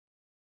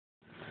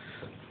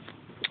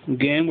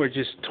Again, we're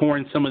just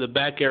touring some of the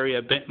back area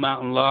of Bent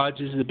Mountain Lodge.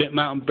 This is the Bent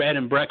Mountain Bed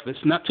and Breakfast.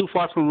 Not too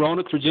far from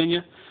Roanoke,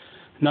 Virginia.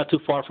 Not too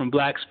far from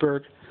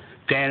Blacksburg,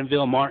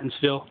 Danville,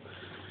 Martinsville.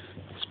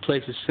 This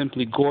place is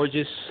simply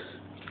gorgeous.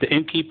 The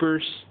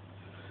innkeepers,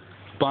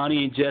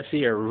 Bonnie and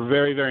Jesse, are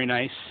very, very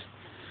nice.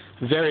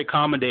 Very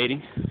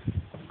accommodating.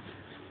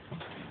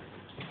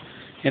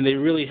 And they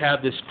really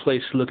have this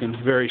place looking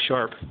very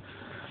sharp.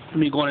 Let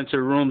me go into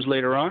the rooms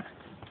later on.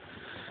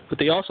 But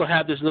they also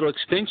have this little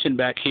extension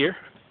back here.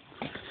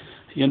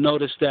 You'll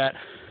notice that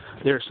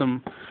there's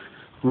some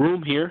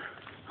room here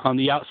on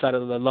the outside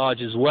of the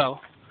lodge as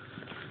well.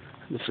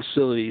 The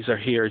facilities are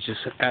here, just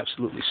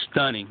absolutely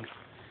stunning.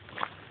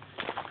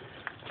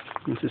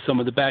 This is some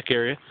of the back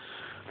area.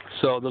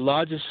 So the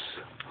lodge is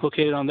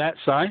located on that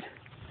side.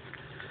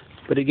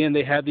 But again,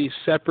 they have these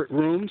separate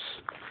rooms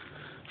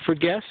for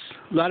guests.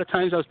 A lot of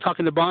times I was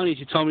talking to Bonnie,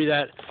 she told me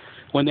that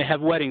when they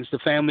have weddings, the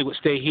family would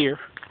stay here,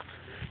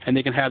 and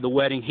they can have the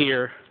wedding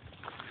here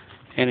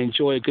and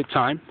enjoy a good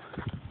time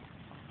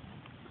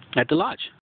at the lodge.